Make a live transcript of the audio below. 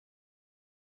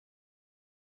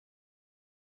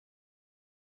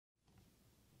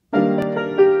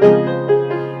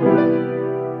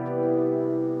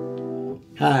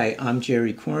Hi, I'm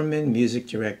Jerry Corman, Music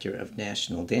Director of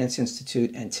National Dance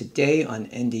Institute, and today on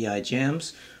NDI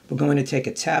Jams, we're going to take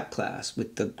a tap class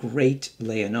with the great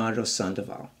Leonardo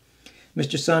Sandoval.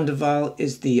 Mr. Sandoval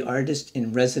is the artist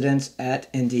in residence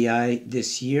at NDI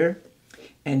this year,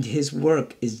 and his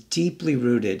work is deeply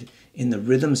rooted in the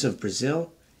rhythms of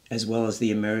Brazil, as well as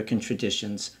the American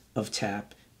traditions of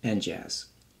tap and jazz.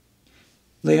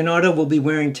 Leonardo will be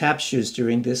wearing tap shoes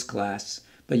during this class,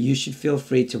 but you should feel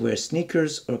free to wear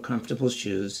sneakers or comfortable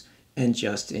shoes and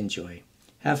just enjoy.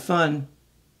 Have fun.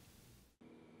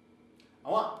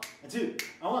 A one, a two,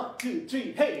 a one, two,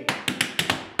 three, hey!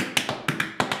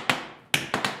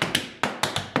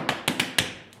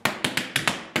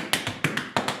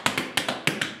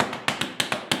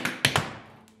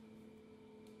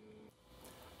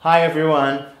 Hi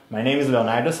everyone, my name is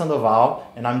Leonardo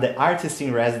Sandoval and I'm the artist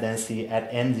in residency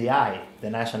at NDI, the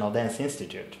National Dance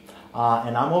Institute.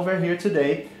 And I'm over here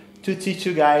today to teach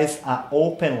you guys an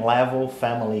open level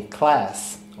family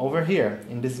class over here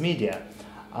in this media.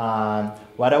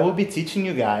 What I will be teaching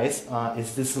you guys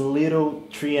is this little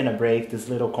tree and a break, this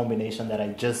little combination that I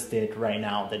just did right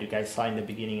now that you guys saw in the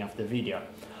beginning of the video.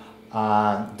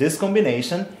 This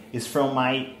combination is from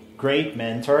my great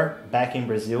mentor back in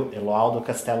Brazil, Eduardo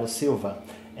Castelo Silva.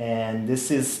 And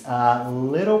this is a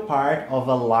little part of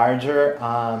a larger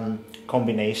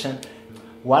combination.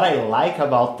 What I like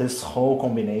about this whole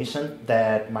combination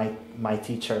that my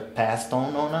teacher passed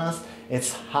on us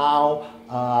is how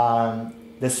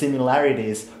the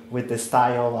similarities with the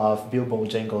style of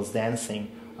Bojangles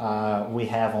dancing we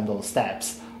have on those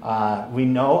steps. I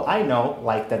know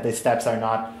like that the steps are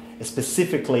not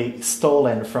specifically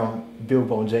stolen from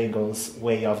Bojangles'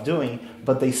 way of doing,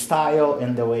 but the style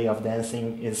and the way of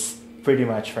dancing is pretty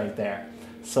much right there.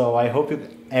 So I hope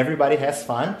everybody has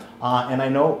fun, and I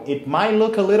know it might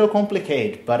look a little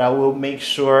complicated, but I will make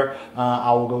sure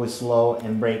I will go slow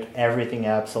and break everything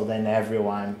up so then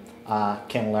everyone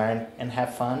can learn and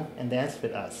have fun and dance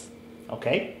with us.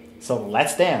 Okay, so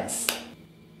let's dance.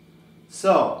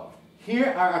 So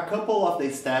here are a couple of the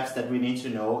steps that we need to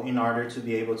know in order to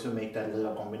be able to make that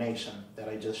little combination that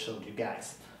I just showed you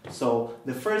guys. So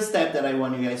the first step that I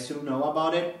want you guys to know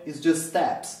about it is just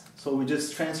steps. So we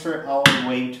just transfer our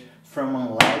weight from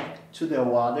one leg to the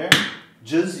other,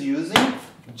 just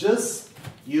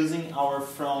using our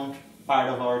front part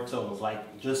of our toes,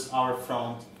 like just our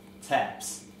front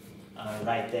taps,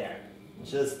 right there.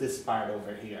 Just this part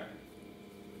over here.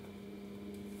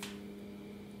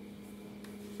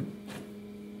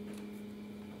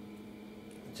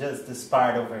 Just this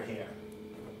part over here.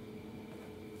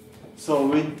 So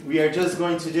we are just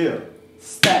going to do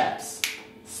steps,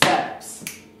 steps,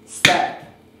 step,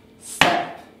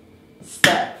 step,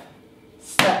 step,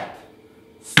 step,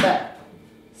 step,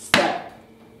 step,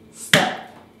 step,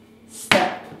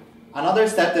 step. Another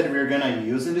step that we're gonna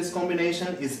use in this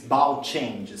combination is bow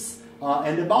changes.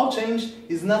 And the bow change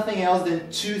is nothing else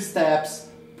than two steps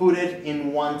put it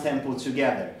in one tempo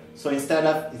together. So instead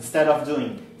of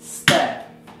doing step,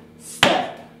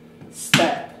 step,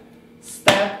 step,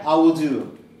 step, I will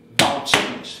do bow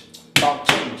change, bow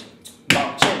change,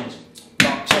 bow change,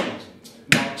 bow change,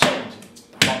 bow change,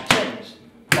 bow change,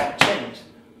 bow change,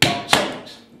 bow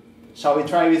change. Shall we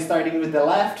try starting with the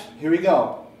left? Here we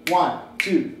go. 1,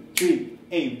 2, 3,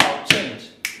 8, bow change,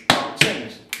 bow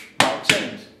change, bow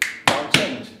change, bow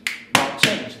change, bow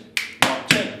change, bow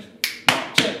change,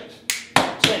 bow change,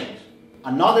 bow change.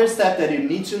 Another step that you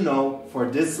need to know for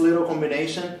this little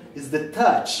combination is the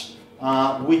touch,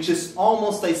 which is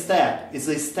almost a step. It's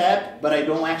a step, but I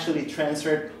don't actually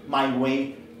transfer my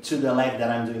weight to the leg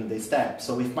that I'm doing the step.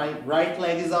 So if my right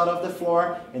leg is out of the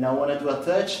floor and I want to do a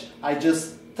touch, I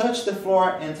just touch the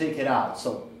floor and take it out.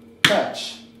 So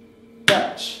touch,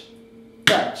 touch,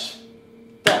 touch,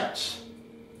 touch,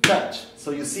 touch.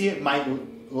 So you see my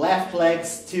left leg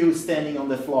still standing on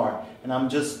the floor and I'm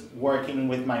just working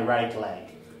with my right leg.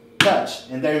 Touch,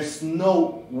 and there's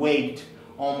no weight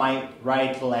on my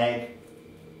right leg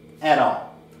at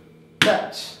all.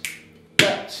 Touch,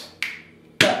 touch,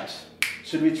 touch.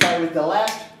 Should we try with the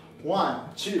left?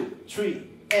 1, 2, 3,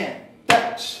 and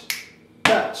touch,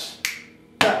 touch,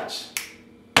 touch,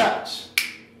 touch,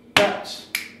 touch,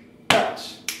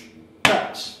 touch,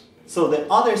 touch. So the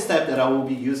other step that I will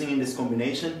be using in this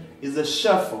combination is a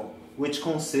shuffle, which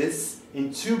consists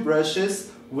in two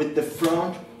brushes with the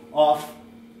front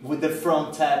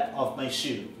tap of my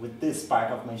shoe, with this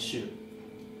part of my shoe.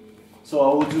 So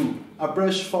I will do a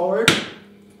brush forward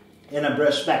and a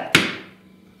brush back.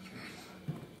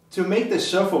 To make the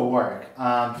shuffle work,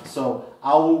 so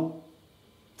I will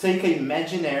take an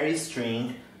imaginary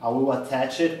string, I will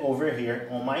attach it over here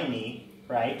on my knee,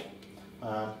 right?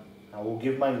 I will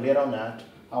give my little nut.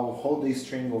 I will hold the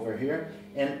string over here,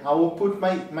 and I will put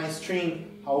my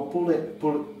string, I will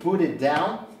put it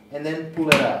down, and then pull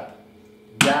it up.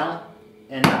 Down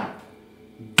and up.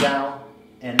 Down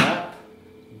and up.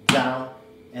 Down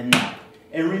and up.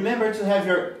 And remember to have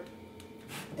your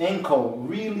ankle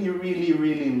really, really,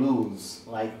 really loose,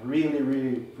 like really,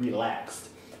 really relaxed.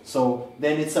 So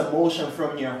then it's a motion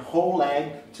from your whole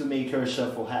leg to make your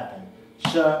shuffle happen.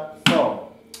 Shuffle.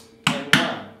 And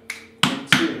 1,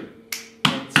 and 2,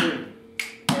 and 3,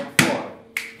 and 4,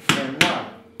 and 1,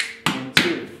 and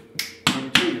 2,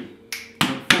 and 3,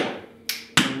 and 4,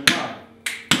 and 1,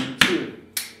 and 2,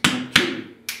 and 3,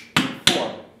 and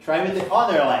 4. Try with the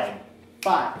other leg.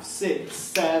 5, 6,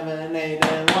 7, 8,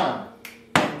 and 1,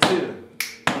 and 2,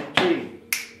 and 3,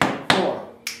 and 4,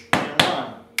 and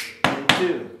 1, and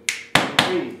 2, and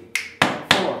 3,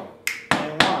 and 4,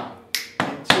 and 1,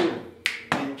 and 2,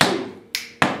 and 3,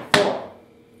 and 4.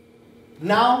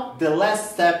 Now, the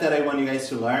last step that I want you guys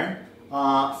to learn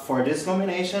for this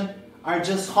combination are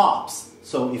just hops.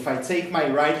 So if I take my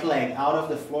right leg out of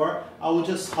the floor, I will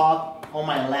just hop on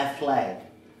my left leg.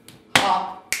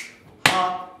 Hop,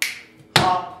 hop,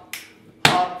 hop,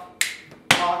 hop,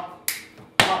 hop,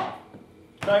 hop.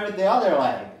 Try with the other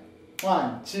leg.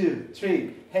 1, 2,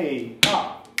 3. Hey,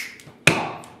 hop,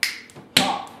 hop,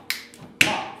 hop,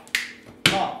 hop,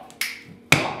 hop,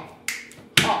 hop,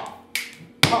 hop,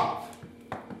 hop.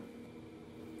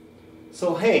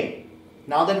 So hey,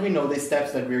 now that we know the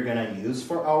steps that we're gonna use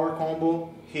for our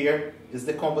combo, here is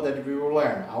the combo that we will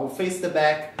learn. I will face the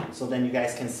back so then you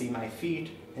guys can see my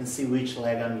feet and see which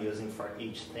leg I'm using for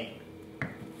each thing.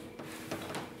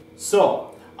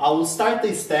 So, I will start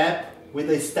the step with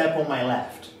a step on my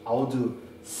left. I will do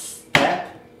step,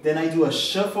 then I do a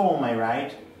shuffle on my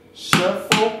right,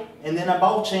 shuffle, and then a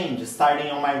bow change starting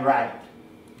on my right.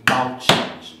 Bow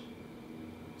change.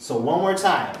 So one more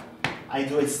time. I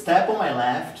do a step on my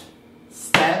left,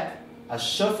 step, a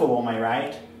shuffle on my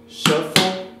right,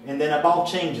 shuffle, and then a bow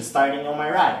change starting on my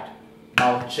right.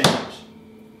 Bow change.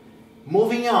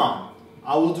 Moving on,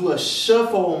 I will do a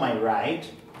shuffle on my right,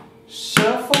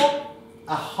 shuffle,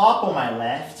 a hop on my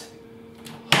left,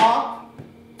 hop,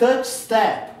 touch,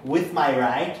 step with my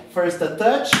right. First a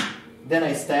touch, then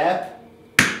I step,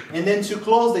 and then to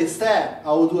close the step, I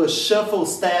will do a shuffle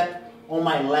step on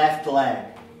my left leg.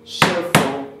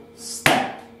 Shuffle,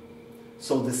 step.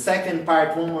 So the second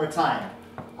part one more time.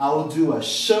 I will do a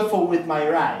shuffle with my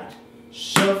right.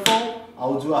 Shuffle, I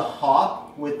will do a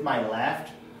hop with my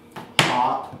left.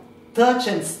 Hop, touch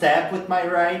and step with my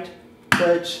right.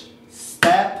 Touch,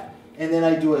 step, and then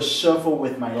I do a shuffle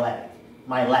with my leg.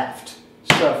 My left.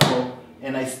 Shuffle,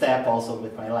 and I step also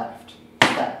with my left.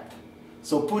 Step.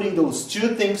 So putting those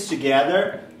two things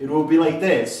together, it will be like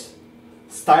this.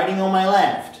 Starting on my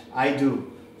left, I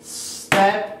do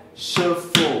step,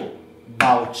 shuffle,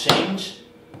 bow change,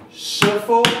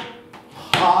 shuffle,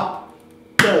 hop,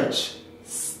 touch,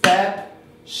 step,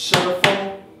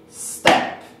 shuffle,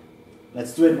 step.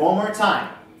 Let's do it one more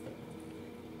time.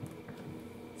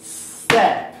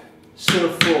 Step,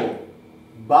 shuffle,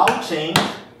 bow change,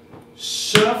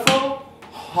 shuffle,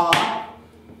 hop,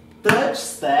 touch,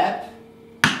 step,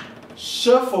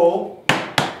 shuffle,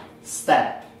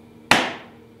 step.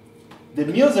 The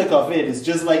music of it is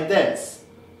just like this.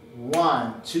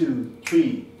 1, 2,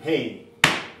 3, hey.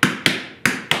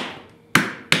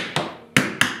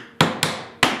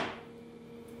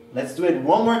 Let's do it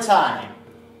one more time.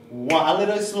 A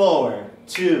little slower.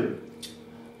 2,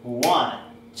 1,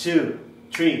 2,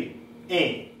 3,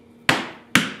 8.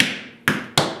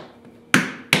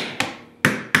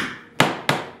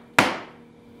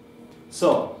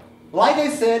 So, like I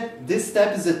said, this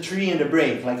step is a 3 and a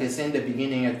break. Like I said in the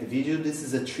beginning of the video, this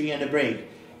is a 3 and a break.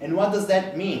 And what does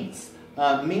that mean?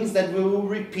 Means that we will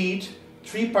repeat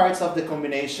 3 parts of the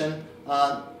combination.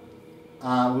 We're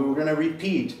going to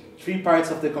repeat 3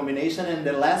 parts of the combination, and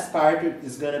the last part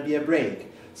is going to be a break.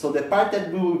 So the part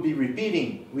that we will be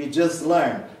repeating, we just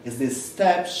learned, is this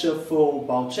step, shuffle,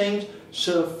 bow change,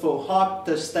 shuffle, hop,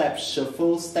 touch, step,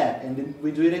 shuffle, step. And then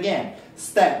we do it again.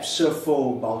 Step,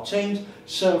 shuffle, bow change,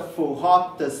 shuffle,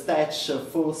 hop, touch, step,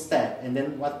 shuffle, step. And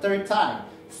then one third time.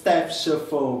 Step,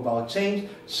 shuffle, bow change,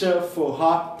 shuffle,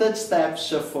 hop, touch, step,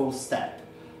 shuffle, step.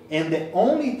 And the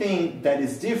only thing that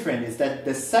is different is that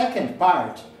the second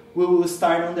part, we will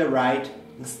start on the right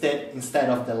instead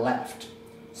of the left.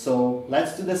 So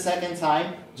let's do the second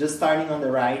time, just starting on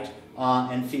the right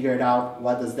and figure it out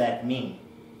what does that mean.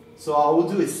 So I will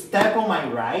do a step on my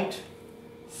right,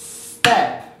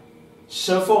 step,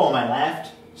 shuffle on my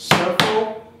left,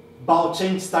 shuffle, bow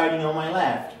change starting on my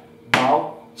left,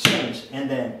 bow change, and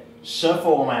then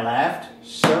shuffle on my left,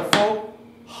 shuffle,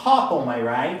 hop on my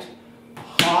right,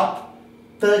 hop,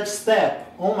 touch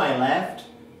step on my left,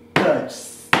 touch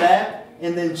step,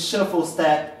 and then shuffle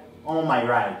step on my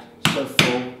right,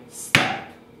 shuffle step.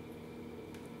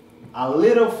 A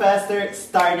little faster,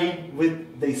 starting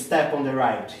with the step on the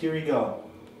right. Here we go.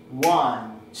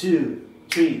 1, 2,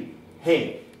 3,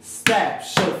 hey. Step,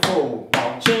 shuffle,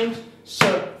 ball change,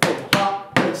 shuffle,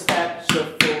 hop, touch step,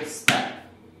 shuffle, step.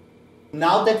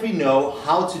 Now that we know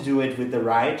how to do it with the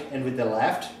right and with the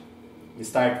left, we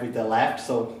start with the left,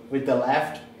 so with the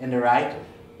left and the right.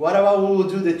 What about we will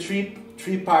do the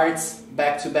three parts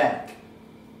back to back?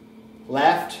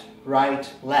 Left,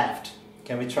 right, left.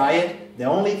 Can we try it? The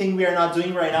only thing we are not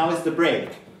doing right now is the break.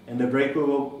 And the break we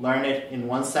will learn it in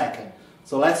 1 second.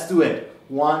 So let's do it.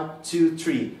 1, 2,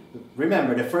 3.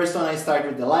 Remember, the first one I start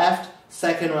with the left,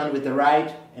 second one with the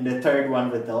right, and the third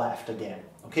one with the left again.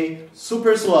 Okay?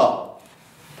 Super slow.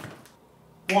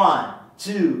 1,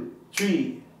 2,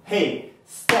 3, hey.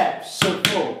 Step,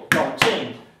 shuffle, don't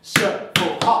change.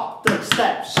 Shuffle, hop, touch,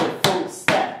 step, shuffle,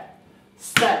 step.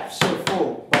 Step,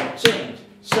 shuffle, don't change.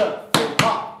 Shuffle,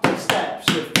 hop, touch, step,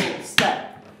 shuffle,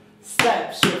 step.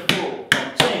 Step, shuffle,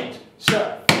 don't change.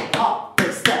 Shuffle, hop,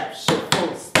 touch, step,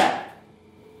 shuffle, step.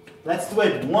 Let's do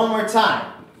it one more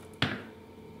time.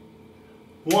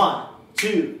 1,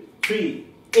 2, 3,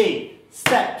 8.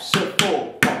 Step,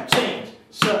 shuffle, don't change.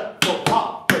 Shuffle,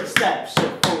 hop, touch, step,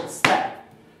 shuffle, step.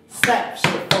 Step,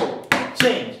 shuffle, don't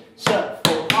change.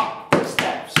 Shuffle, hop, touch,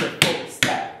 step, shuffle,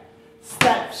 step.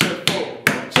 Step, shuffle,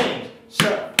 don't change.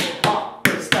 Shuffle, hop,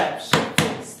 touch, step,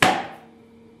 shuffle, step.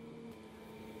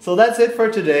 So that's it for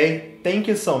today. Thank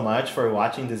you so much for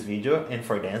watching this video and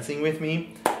for dancing with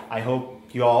me. I hope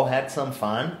you all had some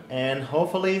fun, and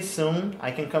hopefully soon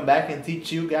I can come back and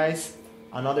teach you guys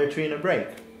another 3 in a break.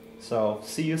 So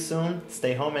see you soon,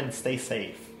 stay home and stay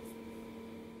safe.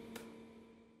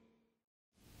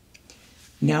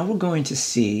 Now we're going to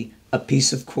see a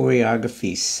piece of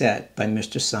choreography set by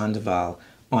Mr. Sandoval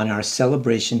on our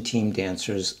Celebration Team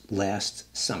dancers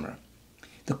last summer.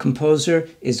 The composer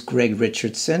is Greg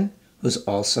Richardson, who's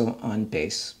also on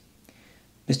bass.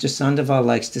 Mr. Sandoval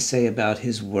likes to say about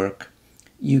his work,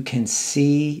 you can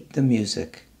see the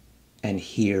music and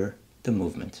hear the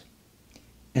movement.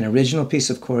 An original piece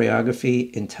of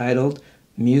choreography entitled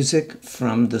Music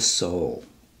from the Soul.